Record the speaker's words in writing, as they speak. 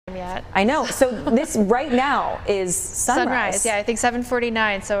that. I know. So this right now is sunrise. Yeah, I think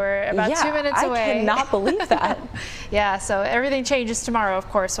 7:49. So we're about 2 minutes away. I cannot believe that. Yeah, so everything changes tomorrow, of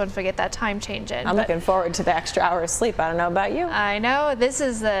course, once we get that time change in. I'm looking forward to the extra hour of sleep. I don't know about you. I know. This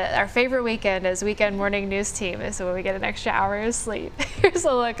is our favorite weekend as Weekend Morning News Team, is when we get an extra hour of sleep. Here's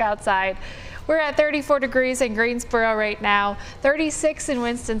a look outside. We're at 34 degrees in Greensboro right now, 36 in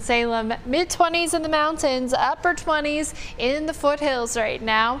Winston-Salem, mid-20s in the mountains, upper 20s in the foothills right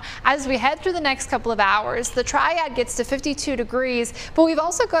now. As we head through the next couple of hours, the Triad gets to 52 degrees, but we've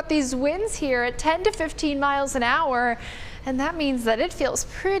also got these winds here at 10 to 15 miles an hour. And that means that it feels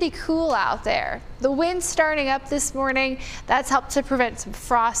pretty cool out there. The wind starting up this morning, that's helped to prevent some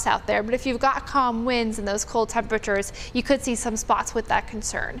frost out there. But if you've got calm winds and those cold temperatures, you could see some spots with that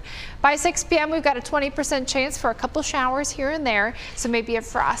concern. By 6 p.m., we've got a 20% chance for a couple showers here and there. So maybe a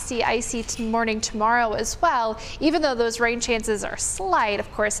frosty, icy morning tomorrow as well. Even though those rain chances are slight,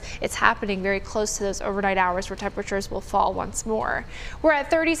 of course, it's happening very close to those overnight hours where temperatures will fall once more. We're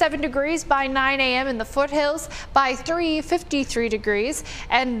at 37 degrees by 9 a.m. in the foothills. By 53 degrees,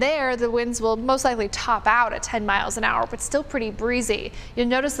 and there the winds will most likely top out at 10 miles an hour, but still pretty breezy. You'll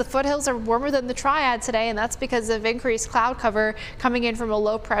notice the foothills are warmer than the Triad today, and that's because of increased cloud cover coming in from a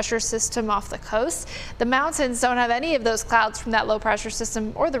low pressure system off the coast. The mountains don't have any of those clouds from that low pressure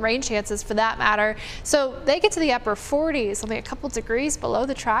system, or the rain chances for that matter, so they get to the upper 40s, only a couple degrees below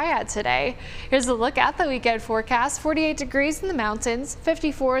the Triad today. Here's a look at the weekend forecast. 48 degrees in the mountains,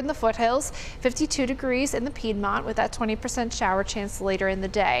 54 in the foothills, 52 degrees in the Piedmont with that 20% shower chance later in the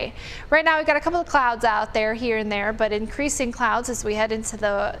day. Right now we've got a couple of clouds out there here and there, but increasing clouds as we head into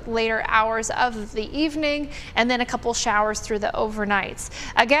the later hours of the evening, and then a couple showers through the overnights.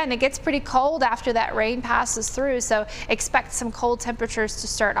 Again, it gets pretty cold after that rain passes through, so expect some cold temperatures to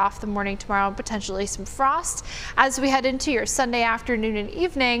start off the morning tomorrow and potentially some frost. As we head into your Sunday afternoon and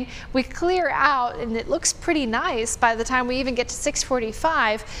evening, we clear out and it looks pretty nice by the time we even get to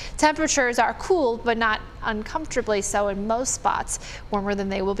 6:45. Temperatures are cool, but not uncomfortably so in most spots, warmer than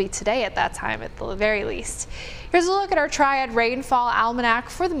they will be today at that time at the very least. Here's a look at our Triad rainfall almanac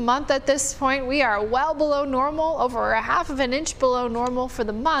for the month. At this point, we are well below normal, over a half of an inch below normal for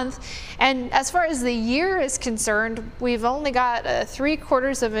the month. And as far as the year is concerned, we've only got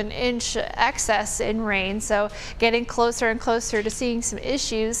 3/4 of an inch excess in rain, so getting closer and closer to seeing some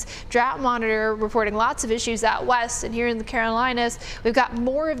issues. Drought monitor reporting lots of issues out west, and here in the Carolinas, we've got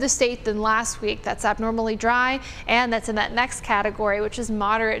more of the state than last week. That's abnormally dry, and that's in that next category, which is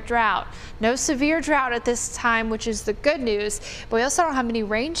moderate drought. No severe drought at this time, which is the good news, but we also don't have any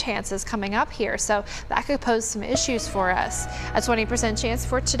rain chances coming up here, so that could pose some issues for us. A 20% chance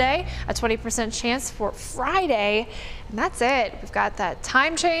for today, a 20% chance for Friday, and that's it. We've got that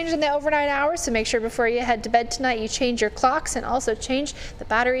time change in the overnight hours, so make sure before you head to bed tonight you change your clocks and also change the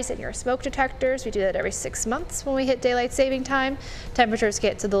batteries in your smoke detectors. We do that every 6 months when we hit daylight saving time. Temperatures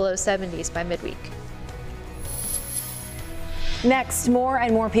get to the low 70s by midweek. Next, more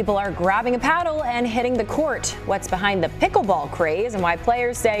and more people are grabbing a paddle and hitting the court. What's behind the pickleball craze and why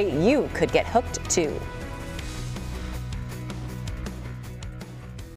players say you could get hooked too.